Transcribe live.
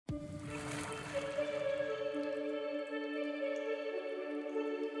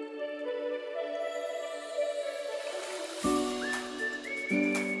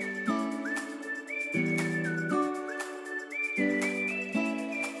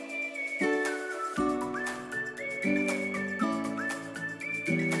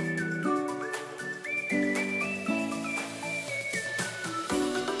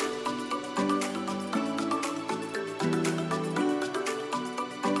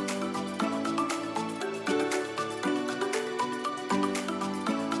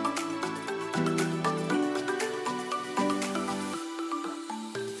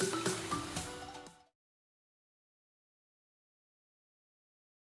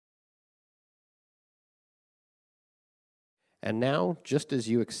And now, just as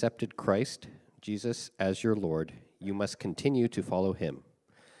you accepted Christ, Jesus, as your Lord, you must continue to follow him.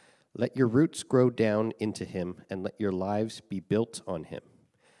 Let your roots grow down into him, and let your lives be built on him.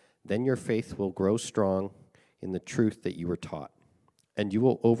 Then your faith will grow strong in the truth that you were taught, and you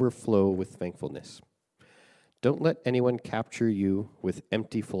will overflow with thankfulness. Don't let anyone capture you with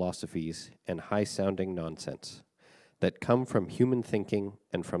empty philosophies and high-sounding nonsense that come from human thinking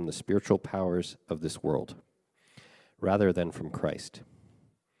and from the spiritual powers of this world, rather than from Christ.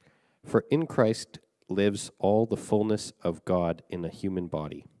 For in Christ lives all the fullness of God in a human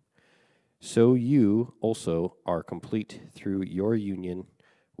body. So you also are complete through your union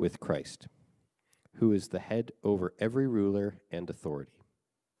with Christ, who is the head over every ruler and authority.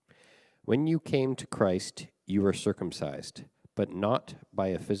 When you came to Christ, you were circumcised, but not by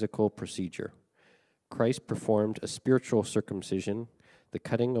a physical procedure. Christ performed a spiritual circumcision, the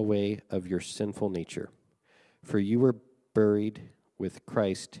cutting away of your sinful nature. For you were buried with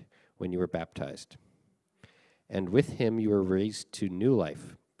Christ when you were baptized. And with him you were raised to new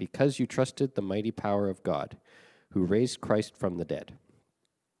life, because you trusted the mighty power of God, who raised Christ from the dead.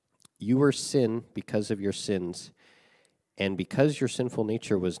 You were sin because of your sins, and because your sinful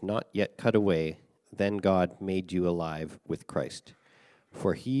nature was not yet cut away, then God made you alive with Christ.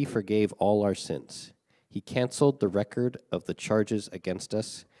 For he forgave all our sins. He canceled the record of the charges against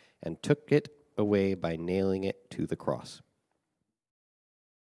us and took it away by nailing it to the cross.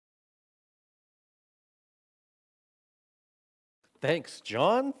 Thanks,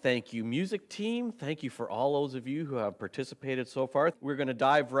 John. Thank you, music team. Thank you for all those of you who have participated so far. We're going to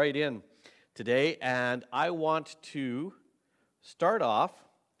dive right in today, and I want to start off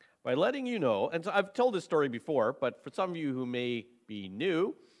by letting you know, and I've told this story before, but for some of you who may be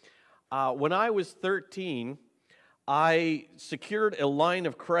new, when I was 13, I secured a line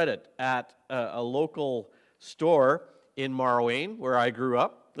of credit at a local store in Marouane, where I grew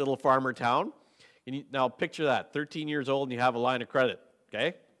up, little farmer town. Now picture that, 13 years old and you have a line of credit,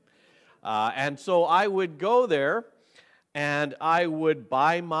 okay? And so I would go there and I would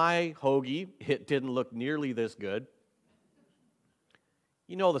buy my hoagie. It didn't look nearly this good.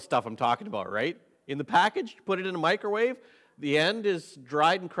 You know the stuff I'm talking about, right? In the package, you put it in a microwave, the end is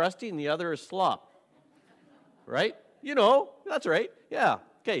dried and crusty and the other is slop, right? You know, that's right, yeah.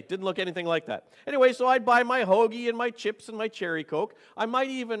 Okay, didn't look anything like that. Anyway, so I'd buy my hoagie and my chips and my cherry Coke. I might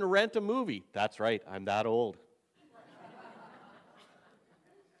even rent a movie. That's right, I'm that old.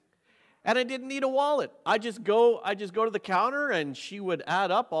 And I didn't need a wallet. I just go to the counter and she would add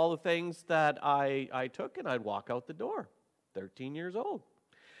up all the things that I took and I'd walk out the door, 13 years old.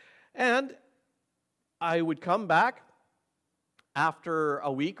 And I would come back after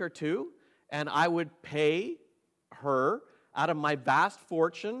a week or two and I would pay her out of my vast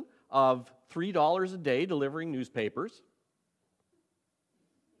fortune of $3 a day delivering newspapers.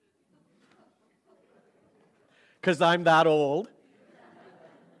 Because I'm that old.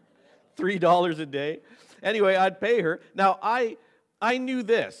 $3 a day. Anyway, I'd pay her. Now, I knew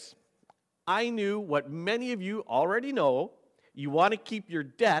this. I knew what many of you already know. You want to keep your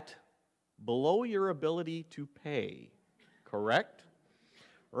debt below your ability to pay. Correct?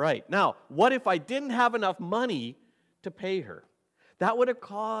 Right. Now, what if I didn't have enough money to pay her? That would have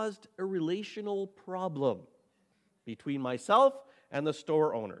caused a relational problem between myself and the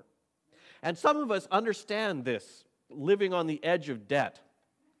store owner. And some of us understand this, living on the edge of debt,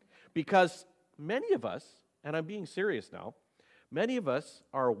 because many of us, and I'm being serious now, many of us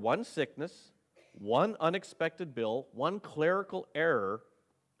are one sickness, one unexpected bill, one clerical error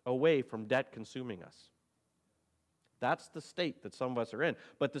away from debt consuming us. That's the state that some of us are in.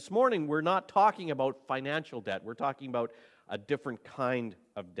 But this morning, we're not talking about financial debt. We're talking about a different kind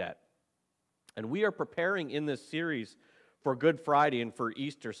of debt. And we are preparing in this series for Good Friday and for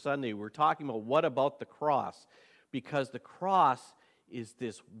Easter Sunday. We're talking about what about the cross? Because the cross is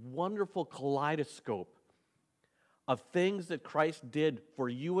this wonderful kaleidoscope of things that Christ did for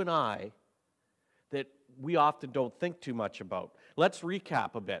you and I that we often don't think too much about. Let's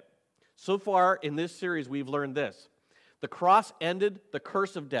recap a bit. So far in this series, we've learned this. The cross ended the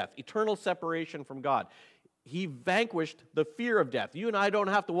curse of death, eternal separation from God. He vanquished the fear of death. You and I don't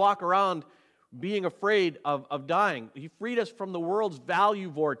have to walk around being afraid of dying. He freed us from the world's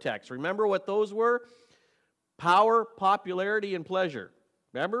value vortex. Remember what those were? Power, popularity, and pleasure.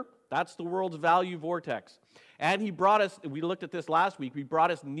 Remember? That's the world's value vortex. And he brought us, we looked at this last week, he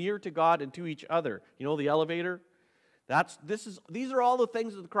brought us near to God and to each other. You know the elevator? These are all the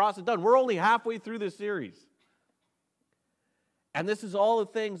things that the cross has done. We're only halfway through this series. And this is all the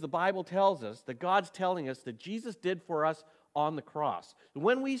things the Bible tells us, that God's telling us that Jesus did for us on the cross.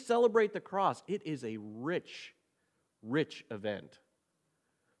 When we celebrate the cross, it is a rich, rich event,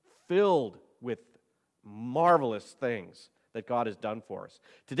 filled with marvelous things that God has done for us.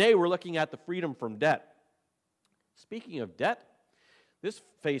 Today we're looking at the freedom from debt. Speaking of debt, this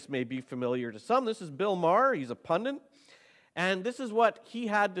face may be familiar to some. This is Bill Maher. He's a pundit. And this is what he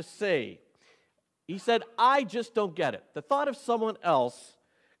had to say. He said, "I just don't get it. The thought of someone else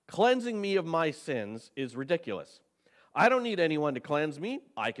cleansing me of my sins is ridiculous. I don't need anyone to cleanse me.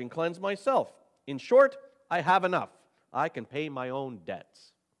 I can cleanse myself. In short, I have enough. I can pay my own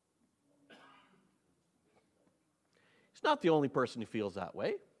debts." He's not the only person who feels that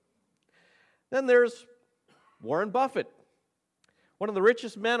way. Then there's Warren Buffett, one of the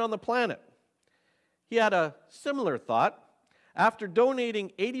richest men on the planet. He had a similar thought. After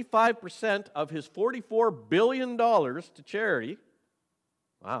donating 85% of his $44 billion to charity,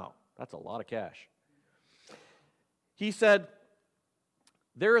 wow, that's a lot of cash. He said,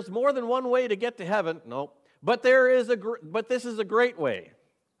 "There is more than one way to get to heaven." No, but this is a great way.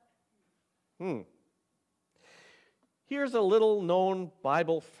 Here's a little known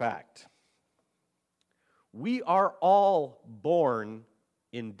Bible fact. We are all born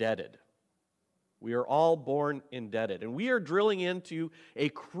indebted. We are all born indebted. And we are drilling into a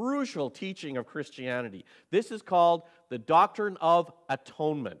crucial teaching of Christianity. This is called the doctrine of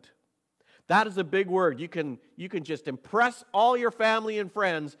atonement. That is a big word. You can just impress all your family and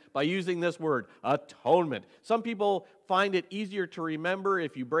friends by using this word, atonement. Some people find it easier to remember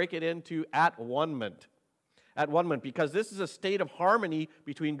if you break it into at-one-ment. At-one-ment, because this is a state of harmony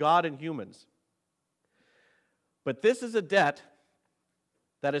between God and humans. But this is a debt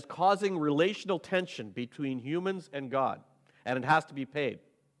that is causing relational tension between humans and God, and it has to be paid.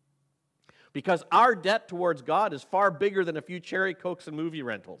 Because our debt towards God is far bigger than a few cherry cokes and movie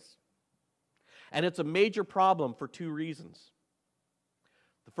rentals. And it's a major problem for two reasons.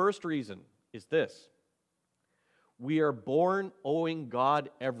 The first reason is this: we are born owing God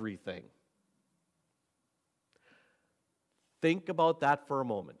everything. Think about that for a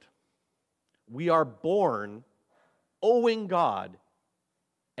moment. We are born owing God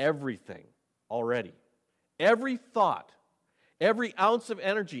everything already. Every thought, every ounce of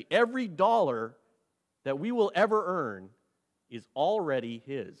energy, every dollar that we will ever earn is already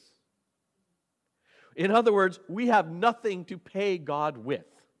His. In other words, we have nothing to pay God with.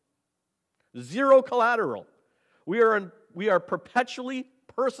 Zero collateral. We are perpetually,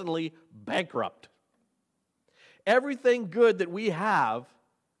 personally bankrupt. Everything good that we have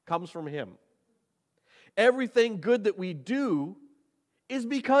comes from Him. Everything good that we do is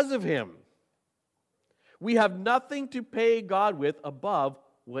because of Him. We have nothing to pay God with above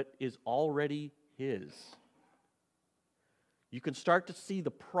what is already His. You can start to see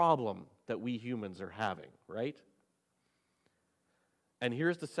the problem that we humans are having, right? And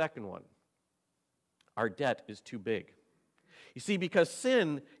here's the second one. Our debt is too big. You see, because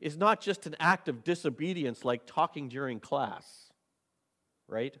sin is not just an act of disobedience like talking during class,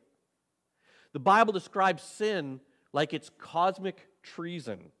 right? The Bible describes sin like it's cosmic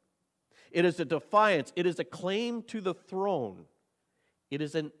treason. It is a defiance. It is a claim to the throne. It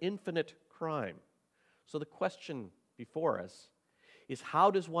is an infinite crime. So the question before us is, how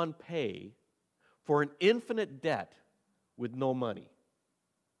does one pay for an infinite debt with no money?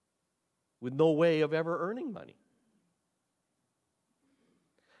 With no way of ever earning money?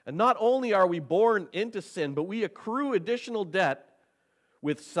 And not only are we born into sin, but we accrue additional debt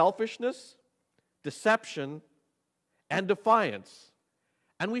with selfishness, deception, and defiance.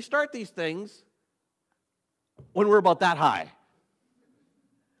 And we start these things when we're about that high.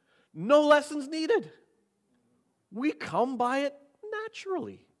 No lessons needed. We come by it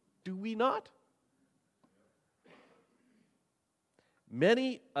naturally, do we not?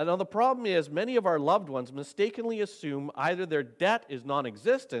 The problem is, many of our loved ones mistakenly assume either their debt is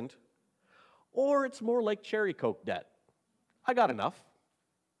non-existent or it's more like cherry coke debt. I got enough.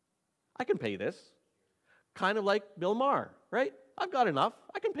 I can pay this. Kind of like Bill Maher, right? I've got enough.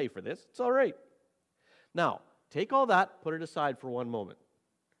 I can pay for this. It's all right. Now, take all that, put it aside for one moment.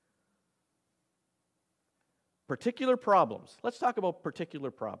 Particular problems. Let's talk about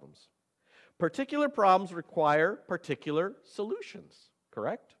particular problems. Particular problems require particular solutions,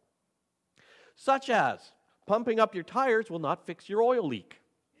 correct? Such as, pumping up your tires will not fix your oil leak,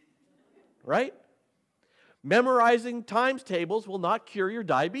 right? Memorizing times tables will not cure your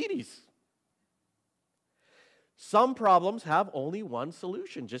diabetes. Some problems have only one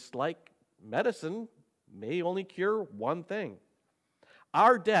solution, just like medicine may only cure one thing.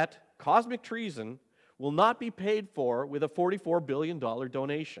 Our debt, cosmic treason, will not be paid for with a $44 billion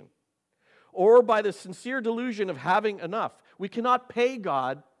donation or by the sincere delusion of having enough. We cannot pay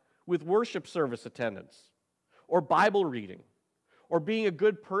God with worship service attendance or Bible reading or being a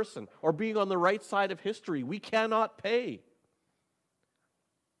good person or being on the right side of history. We cannot pay.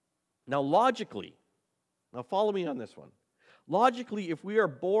 Now logically, now follow me on this one. Logically, if we are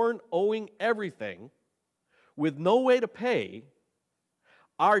born owing everything with no way to pay,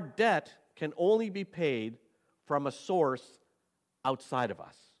 our debt can only be paid from a source outside of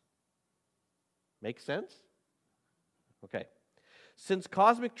us. Make sense? Okay. Since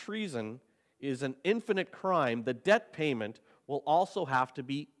cosmic treason is an infinite crime, the debt payment will also have to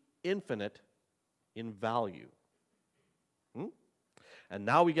be infinite in value. And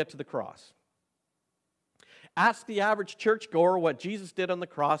now we get to the cross. Ask the average churchgoer what Jesus did on the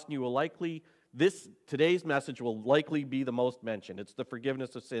cross, and you will likely, today's message will likely be the most mentioned. It's the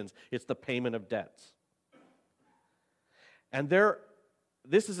forgiveness of sins. It's the payment of debts. And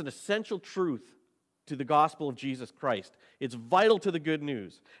this is an essential truth to the gospel of Jesus Christ. It's vital to the good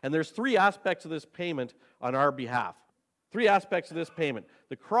news. And there's three aspects of this payment on our behalf. Three aspects of this payment.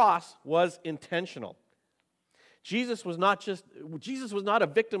 The cross was intentional. Jesus was not a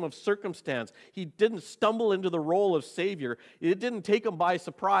victim of circumstance. He didn't stumble into the role of Savior. It didn't take him by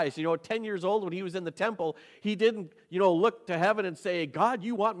surprise. At 10 years old when he was in the temple, he didn't, look to heaven and say, God,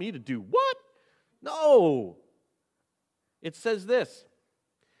 you want me to do what? No. It says this,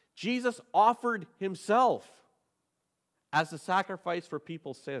 Jesus offered himself as a sacrifice for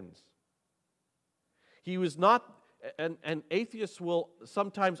people's sins. He was not, and atheists will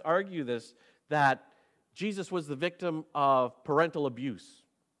sometimes argue this, that Jesus was the victim of parental abuse.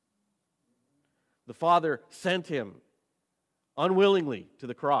 The Father sent him unwillingly to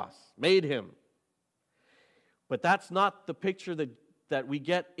the cross, made him. But that's not the picture that we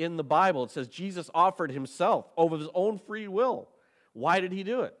get in the Bible. It says Jesus offered himself of his own free will. Why did he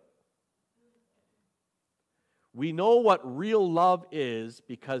do it? We know what real love is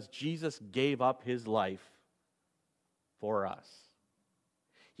because Jesus gave up his life for us.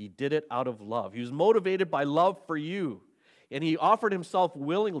 He did it out of love. He was motivated by love for you, and he offered himself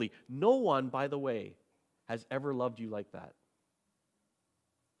willingly. No one, by the way, has ever loved you like that.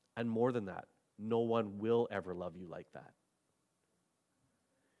 And more than that, no one will ever love you like that.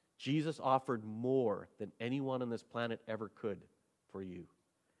 Jesus offered more than anyone on this planet ever could for you.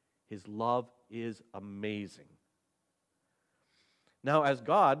 His love is amazing. Now, as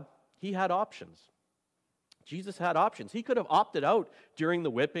God, he had options. Jesus had options. He could have opted out during the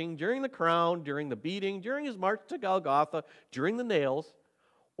whipping, during the crown, during the beating, during his march to Golgotha, during the nails,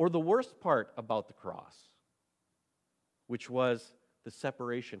 or the worst part about the cross, which was the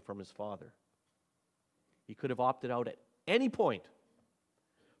separation from his Father. He could have opted out at any point,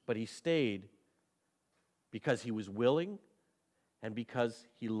 but he stayed because he was willing and because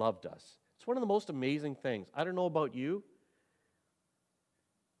he loved us. It's one of the most amazing things. I don't know about you.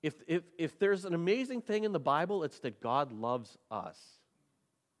 If there's an amazing thing in the Bible, it's that God loves us.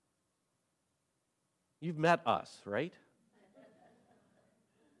 You've met us, right?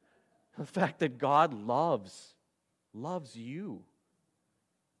 The fact that God loves you.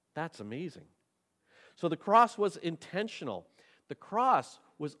 That's amazing. So the cross was intentional. The cross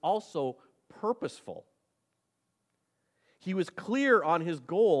was also purposeful. He was clear on his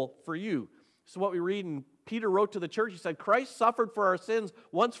goal for you. So what we read in Peter wrote to the church, he said, Christ suffered for our sins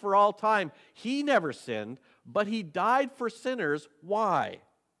once for all time. He never sinned, but he died for sinners. Why?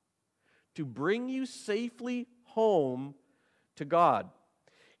 To bring you safely home to God.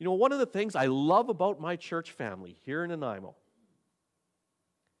 One of the things I love about my church family here in Nanaimo,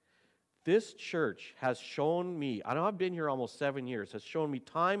 this church has shown me, I know I've been here almost 7 years, has shown me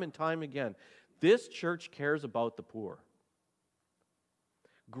time and time again, this church cares about the poor.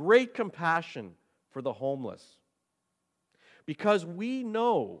 Great compassion for the homeless. Because we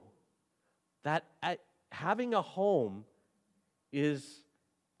know that having a home is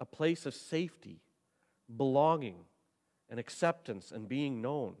a place of safety, belonging, and acceptance and being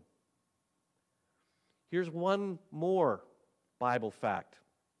known. Here's one more Bible fact.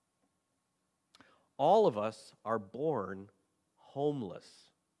 All of us are born homeless.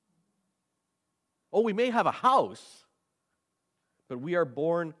 Oh, we may have a house, but we are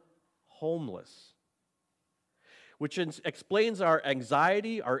born homeless, which explains our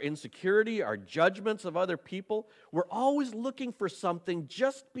anxiety, our insecurity, our judgments of other people. We're always looking for something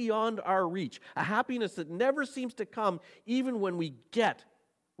just beyond our reach, a happiness that never seems to come even when we get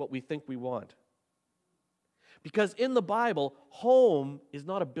what we think we want. Because in the Bible, home is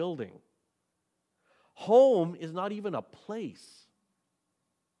not a building. Home is not even a place.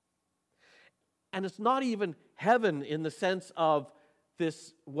 And it's not even heaven in the sense of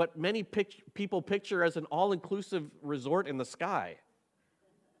this, what many people picture as an all-inclusive resort in the sky.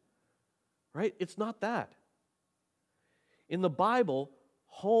 Right? It's not that. In the Bible,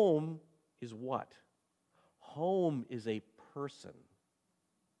 home is what? Home is a person.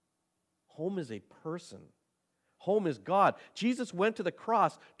 Home is a person. Home is God. Jesus went to the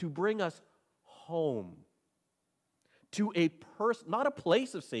cross to bring us home. To a person, not a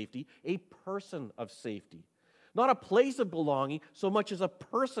place of safety, a person of safety. Not a place of belonging so much as a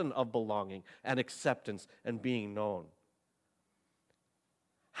person of belonging and acceptance and being known.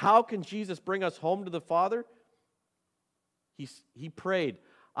 How can Jesus bring us home to the Father? He prayed,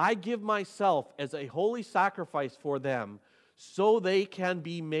 I give myself as a holy sacrifice for them so they can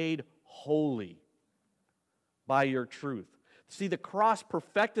be made holy by your truth. See, the cross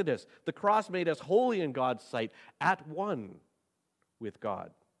perfected us. The cross made us holy in God's sight, at one with God.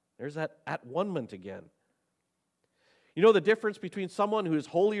 There's that at one-ment again. You know the difference between someone who is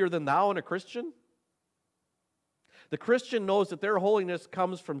holier than thou and a Christian? The Christian knows that their holiness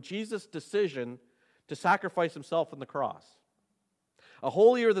comes from Jesus' decision to sacrifice himself on the cross. A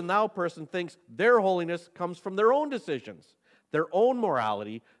holier than thou person thinks their holiness comes from their own decisions, their own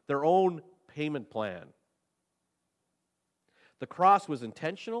morality, their own payment plan. The cross was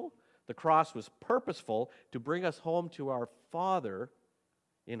intentional. The cross was purposeful to bring us home to our Father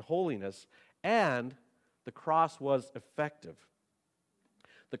in holiness, and the cross was effective.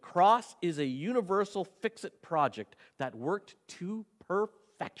 The cross is a universal fix-it project that worked to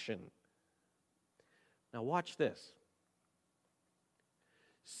perfection. Now watch this.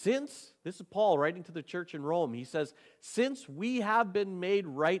 This is Paul writing to the church in Rome. He says, since we have been made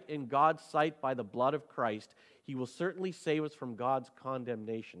right in God's sight by the blood of Christ, he will certainly save us from God's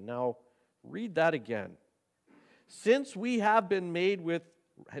condemnation. Now, read that again. Since we have been made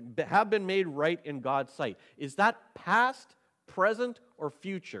right in God's sight. Is that past, present, or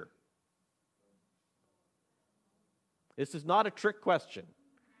future? This is not a trick question.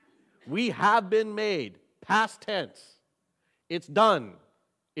 We have been made, past tense. It's done.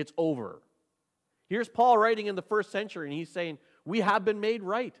 It's over. Here's Paul writing in the first century, and he's saying, we have been made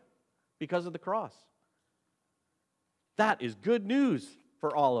right because of the cross. That is good news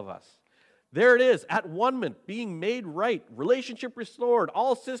for all of us. There it is, at one-ment, being made right, relationship restored,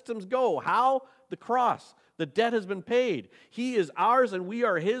 all systems go. How? The cross. The debt has been paid. He is ours and we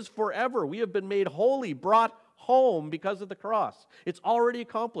are his forever. We have been made holy, brought home because of the cross. It's already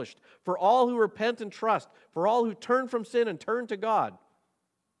accomplished. For all who repent and trust, for all who turn from sin and turn to God.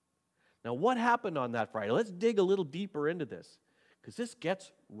 Now, what happened on that Friday? Let's dig a little deeper into this, because this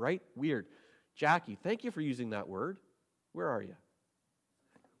gets right weird. Jackie, thank you for using that word. Where are you?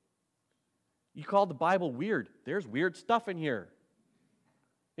 You called the Bible weird. There's weird stuff in here.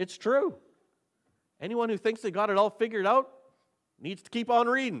 It's true. Anyone who thinks they got it all figured out needs to keep on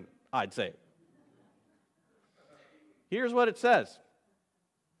reading, I'd say. Here's what it says.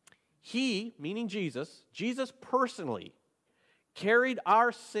 He, meaning Jesus personally carried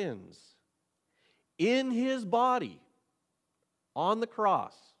our sins in his body on the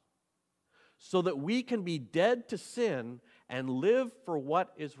cross so that we can be dead to sin and live for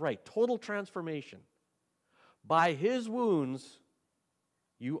what is right. Total transformation. By his wounds,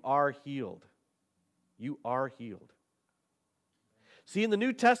 you are healed. You are healed. See, in the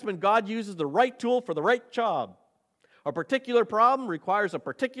New Testament, God uses the right tool for the right job. A particular problem requires a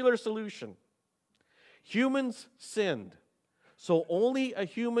particular solution. Humans sinned, so only a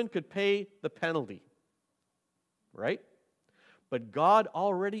human could pay the penalty. Right? But God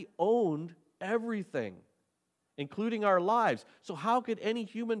already owned everything, including our lives. So how could any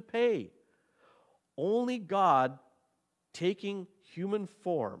human pay? Only God taking human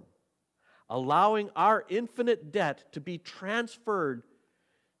form, allowing our infinite debt to be transferred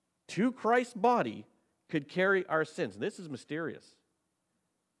to Christ's body, could carry our sins. This is mysterious.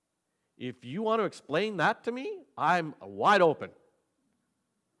 If you want to explain that to me, I'm wide open. It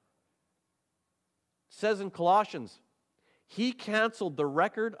says in Colossians, he canceled the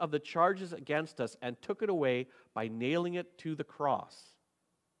record of the charges against us and took it away by nailing it to the cross.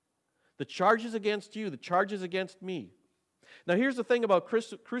 The charges against you, the charges against me. Now here's the thing about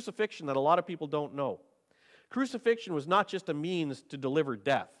crucifixion that a lot of people don't know. Crucifixion was not just a means to deliver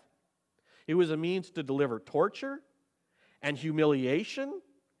death. It was a means to deliver torture and humiliation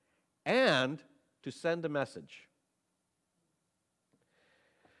and to send a message.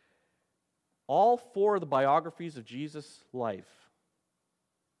 All four of the biographies of Jesus' life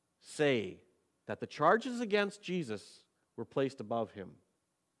say that the charges against Jesus were placed above him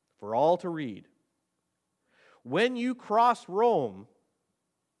for all to read. When you cross Rome,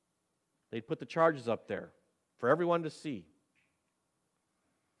 they'd put the charges up there for everyone to see.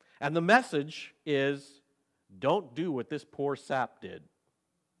 And the message is, don't do what this poor sap did,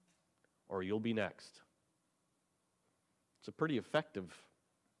 or you'll be next. It's a pretty effective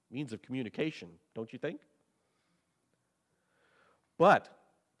means of communication, don't you think? But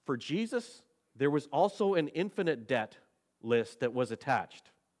for Jesus, there was also an infinite debt list that was attached.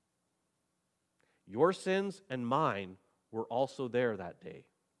 Your sins and mine were also there that day.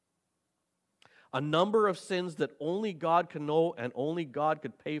 A number of sins that only God can know and only God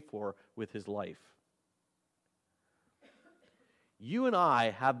could pay for with his life. You and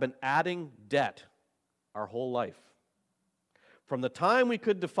I have been adding debt our whole life. From the time we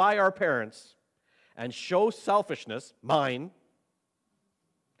could defy our parents and show selfishness, mine,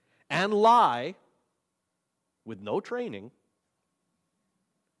 and lie with no training,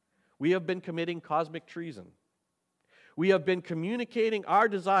 we have been committing cosmic treason. We have been communicating our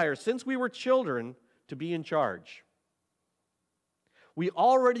desire since we were children to be in charge. We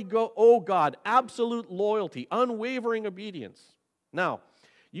already owe God absolute loyalty, unwavering obedience. Now,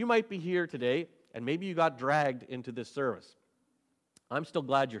 you might be here today, and maybe you got dragged into this service. I'm still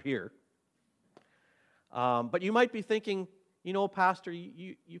glad you're here. But you might be thinking, you know, Pastor,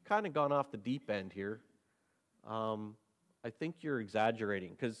 you've kind of gone off the deep end here. I think you're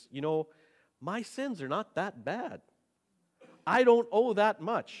exaggerating because, you know, my sins are not that bad. I don't owe that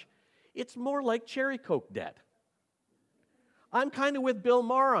much. It's more like cherry Coke debt. I'm kind of with Bill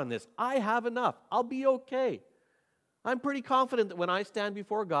Maher on this. I have enough. I'll be okay. I'm pretty confident that when I stand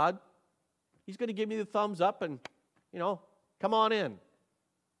before God, he's going to give me the thumbs up and, you know, come on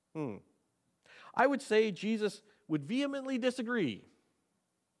in. I would say Jesus would vehemently disagree.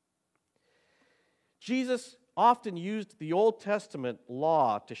 Jesus often used the Old Testament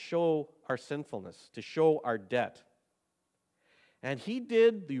law to show our sinfulness, to show our debt. And he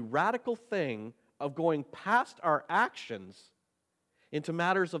did the radical thing of going past our actions into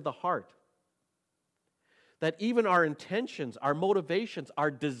matters of the heart. That even our intentions, our motivations,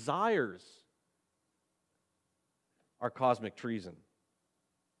 our desires are cosmic treason.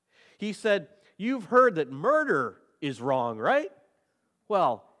 He said, you've heard that murder is wrong, right?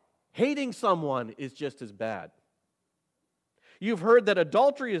 Well, hating someone is just as bad. You've heard that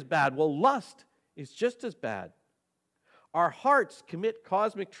adultery is bad. Well, lust is just as bad. Our hearts commit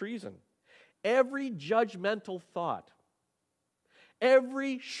cosmic treason. Every judgmental thought,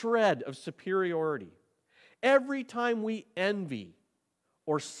 every shred of superiority, every time we envy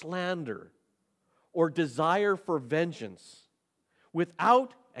or slander or desire for vengeance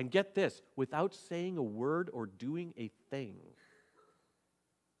without, and get this, without saying a word or doing a thing,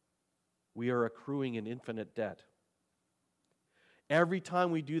 we are accruing an infinite debt. Every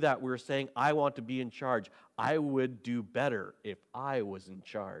time we do that, we're saying, I want to be in charge. I would do better if I was in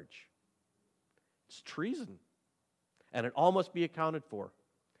charge. It's treason, and it all must be accounted for.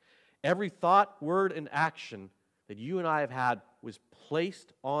 Every thought, word, and action that you and I have had was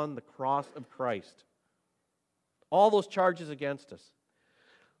placed on the cross of Christ. All those charges against us.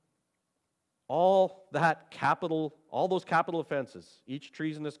 All those capital offenses, each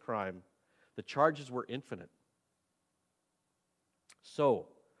treasonous crime, the charges were infinite. So,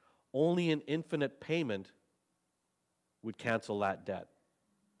 only an infinite payment would cancel that debt.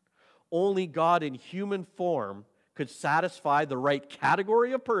 Only God in human form could satisfy the right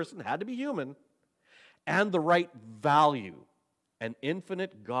category of person, had to be human, and the right value, an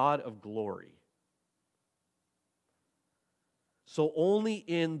infinite God of glory. So only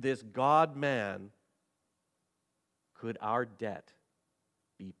in this God-man could our debt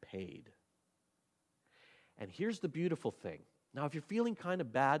be paid. And here's the beautiful thing. Now, if you're feeling kind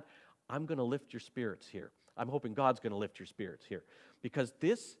of bad, I'm going to lift your spirits here. I'm hoping God's going to lift your spirits here. Because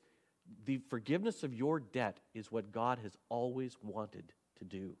the forgiveness of your debt is what God has always wanted to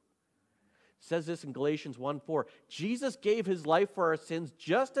do. It says this in Galatians 1:4. Jesus gave his life for our sins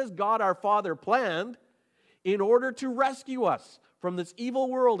just as God our Father planned in order to rescue us from this evil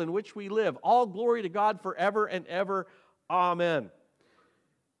world in which we live. All glory to God forever and ever. Amen.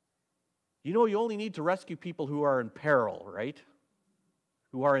 You know, you only need to rescue people who are in peril, right?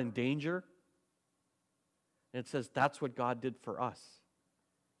 Who are in danger. And it says that's what God did for us.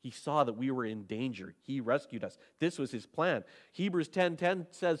 He saw that we were in danger. He rescued us. This was his plan. Hebrews 10:10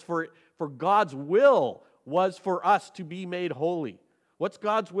 says, for God's will was for us to be made holy. What's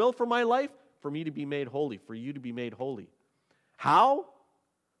God's will for my life? For me to be made holy, for you to be made holy. How?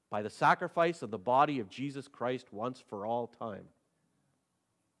 By the sacrifice of the body of Jesus Christ once for all time.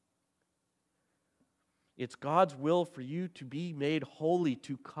 It's God's will for you to be made holy,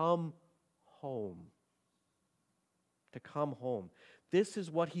 to come home. To come home. This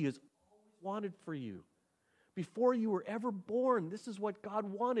is what he has always wanted for you. Before you were ever born, this is what God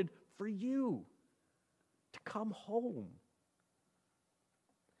wanted for you. To come home.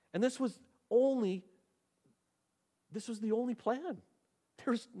 And this was only This was the only plan.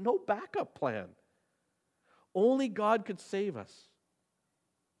 There's no backup plan. Only God could save us.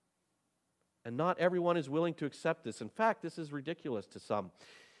 And not everyone is willing to accept this. In fact, this is ridiculous to some.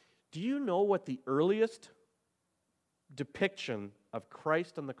 Do you know what the earliest depiction of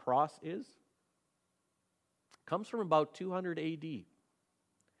Christ on the cross is? It comes from about 200 AD. You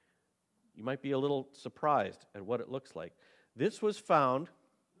might be a little surprised at what it looks like. This was found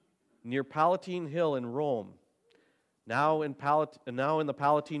near Palatine Hill in Rome, now in the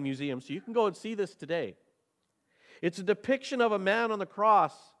Palatine Museum. So you can go and see this today. It's a depiction of a man on the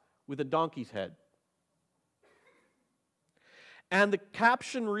cross with a donkey's head. And the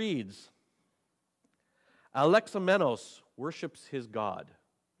caption reads, Alexamenos worships his God.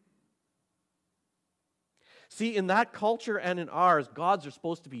 See, in that culture and in ours, gods are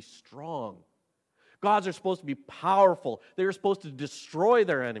supposed to be strong. Gods are supposed to be powerful. They're supposed to destroy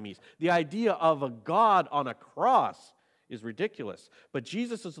their enemies. The idea of a God on a cross is ridiculous. But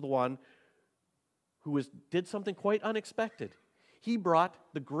Jesus is the one who did something quite unexpected. He brought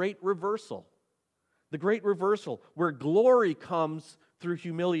the great reversal. The great reversal, where glory comes through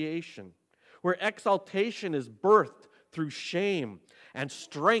humiliation, where exaltation is birthed through shame, and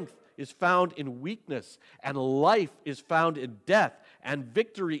strength is found in weakness, and life is found in death, and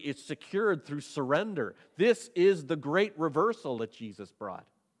victory is secured through surrender. This is the great reversal that Jesus brought.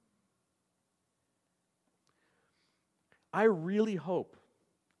 I really hope,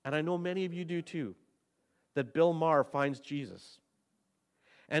 and I know many of you do too, that Bill Maher finds Jesus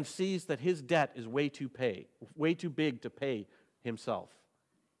and sees that his debt is way too big to pay himself.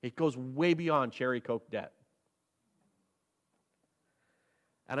 It goes way beyond cherry Coke debt.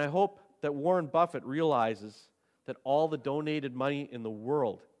 And I hope that Warren Buffett realizes that all the donated money in the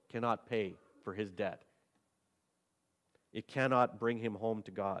world cannot pay for his debt. It cannot bring him home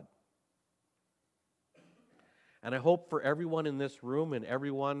to God. And I hope for everyone in this room and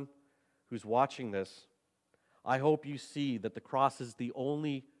everyone who's watching this, I hope you see that the cross is the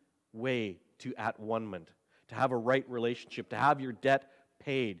only way to at-one-ment, to have a right relationship, to have your debt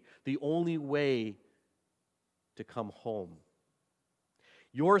paid, the only way to come home.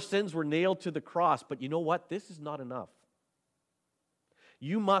 Your sins were nailed to the cross, but you know what? This is not enough.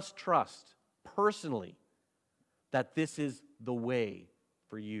 You must trust personally that this is the way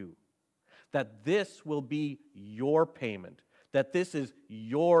for you, that this will be your payment, that this is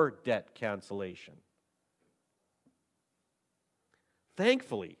your debt cancellation.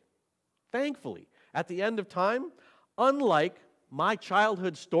 Thankfully, at the end of time, unlike my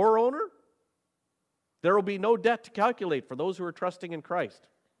childhood store owner, there will be no debt to calculate for those who are trusting in Christ.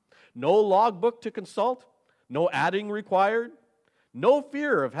 No logbook to consult, no adding required, no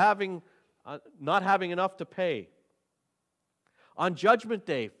fear of not having enough to pay. On Judgment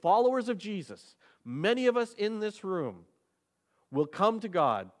Day, followers of Jesus, many of us in this room will come to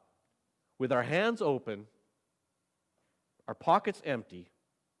God with our hands open, our pockets empty,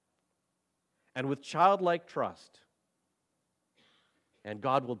 and with childlike trust. And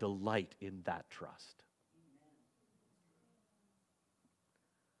God will delight in that trust.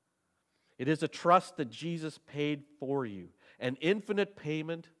 It is a trust that Jesus paid for you, an infinite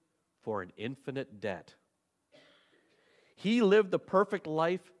payment for an infinite debt. He lived the perfect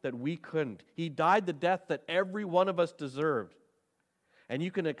life that we couldn't. He died the death that every one of us deserved. And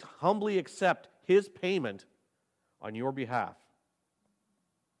you can humbly accept His payment on your behalf.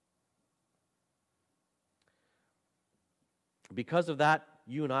 Because of that,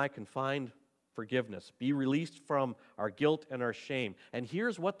 you and I can find forgiveness, be released from our guilt and our shame. And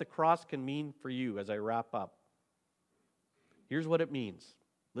here's what the cross can mean for you as I wrap up. Here's what it means.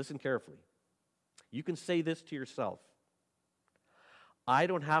 Listen carefully. You can say this to yourself. I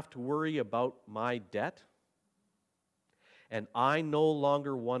don't have to worry about my debt, and I no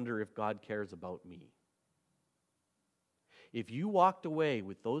longer wonder if God cares about me. If you walked away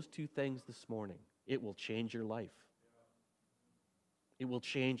with those two things this morning, it will change your life. It will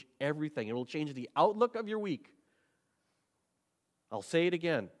change everything. It will change the outlook of your week. I'll say it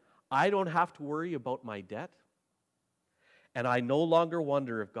again. I don't have to worry about my debt, and I no longer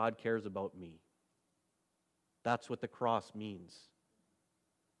wonder if God cares about me. That's what the cross means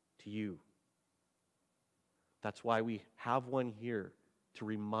to you. That's why we have one here to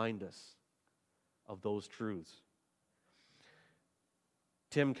remind us of those truths.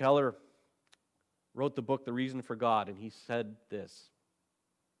 Tim Keller wrote the book, The Reason for God, and he said this.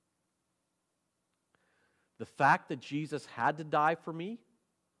 The fact that Jesus had to die for me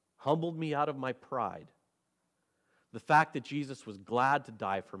humbled me out of my pride. The fact that Jesus was glad to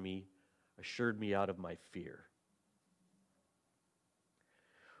die for me assured me out of my fear.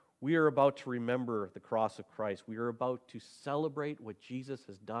 We are about to remember the cross of Christ. We are about to celebrate what Jesus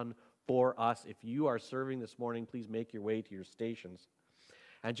has done for us. If you are serving this morning, please make your way to your stations.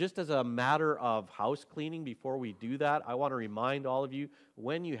 And just as a matter of house cleaning, before we do that, I want to remind all of you,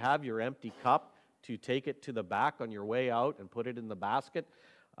 when you have your empty cup, to take it to the back on your way out and put it in the basket.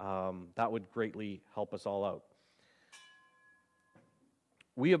 That would greatly help us all out.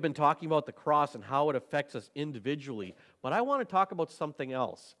 We have been talking about the cross and how it affects us individually, but I want to talk about something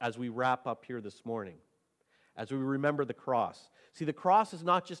else as we wrap up here this morning, as we remember the cross. See, the cross is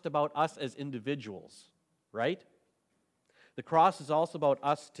not just about us as individuals, right? The cross is also about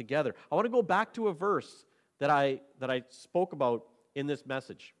us together. I want to go back to a verse that I spoke about in this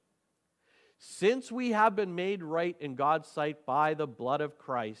message. Since we have been made right in God's sight by the blood of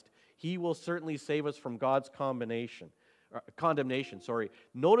Christ, He will certainly save us from God's condemnation.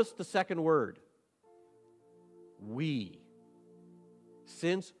 Notice the second word. We.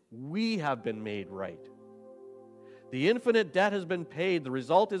 Since we have been made right. The infinite debt has been paid. The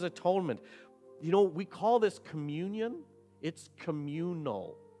result is atonement. You know, we call this communion. It's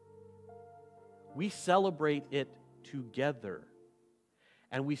communal. We celebrate it together.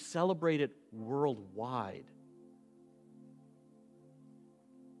 And we celebrate it worldwide.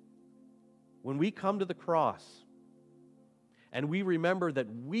 When we come to the cross, and we remember that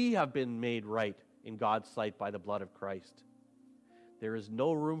we have been made right in God's sight by the blood of Christ, there is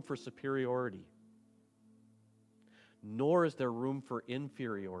no room for superiority, nor is there room for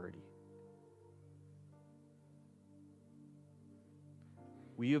inferiority.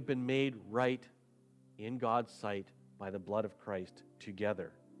 We have been made right in God's sight by the blood of Christ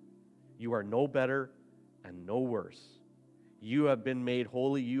together. You are no better and no worse. You have been made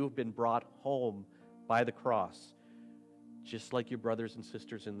holy. You have been brought home by the cross, just like your brothers and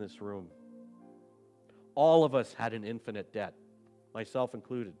sisters in this room. All of us had an infinite debt, myself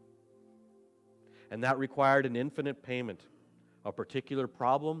included. And that required an infinite payment, a particular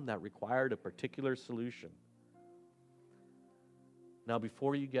problem that required a particular solution. Now,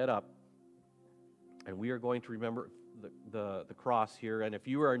 before you get up, and we are going to remember the cross here, and if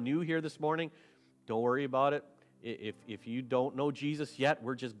you are new here this morning, don't worry about it. If you don't know Jesus yet,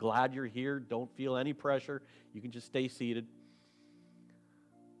 we're just glad you're here. Don't feel any pressure. You can just stay seated.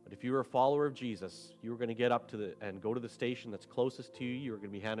 But if you're a follower of Jesus, you're going to get up to and go to the station that's closest to you. You're going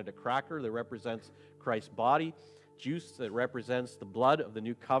to be handed a cracker that represents Christ's body, juice that represents the blood of the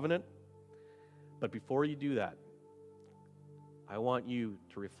new covenant. But before you do that, I want you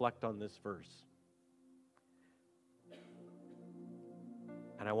to reflect on this verse.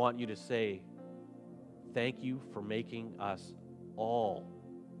 And I want you to say, thank you for making us all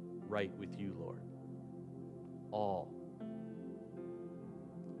right with you, Lord. All.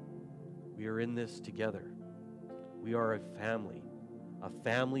 We are in this together. We are a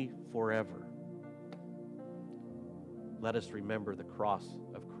family forever. Let us remember the cross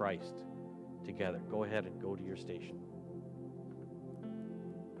of Christ together. Go ahead and go to your station.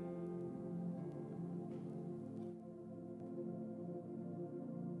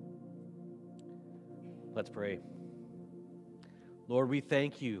 Let's pray. Lord, we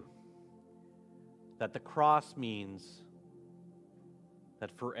thank you that the cross means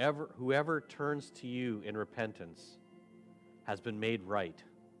that forever, whoever turns to you in repentance has been made right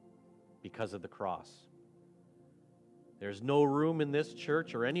because of the cross. There's no room in this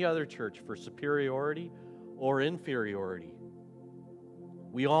church or any other church for superiority or inferiority.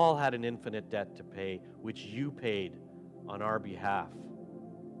 We all had an infinite debt to pay, which you paid on our behalf.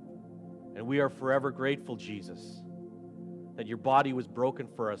 And we are forever grateful, Jesus, that your body was broken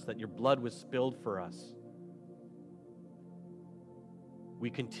for us, that your blood was spilled for us. We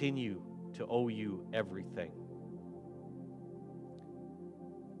continue to owe you everything.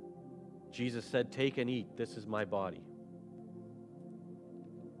 Jesus said, "Take and eat, this is my body."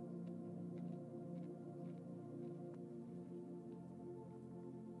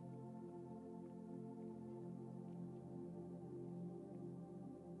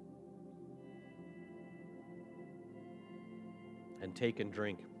 And take and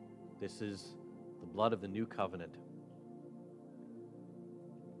drink. This is the blood of the new covenant.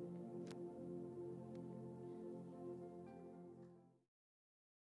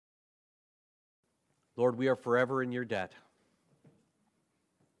 Lord, we are forever in your debt.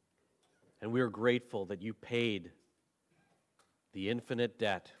 And we are grateful that you paid the infinite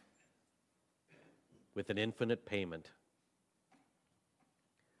debt with an infinite payment.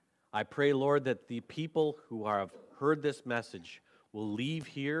 I pray, Lord, that the people who have heard this message will leave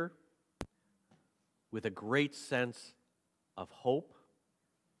here with a great sense of hope,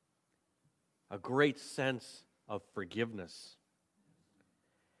 a great sense of forgiveness,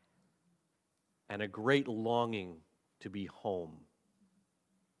 and a great longing to be home.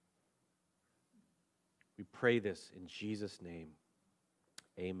 We pray this in Jesus' name.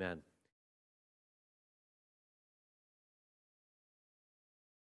 Amen.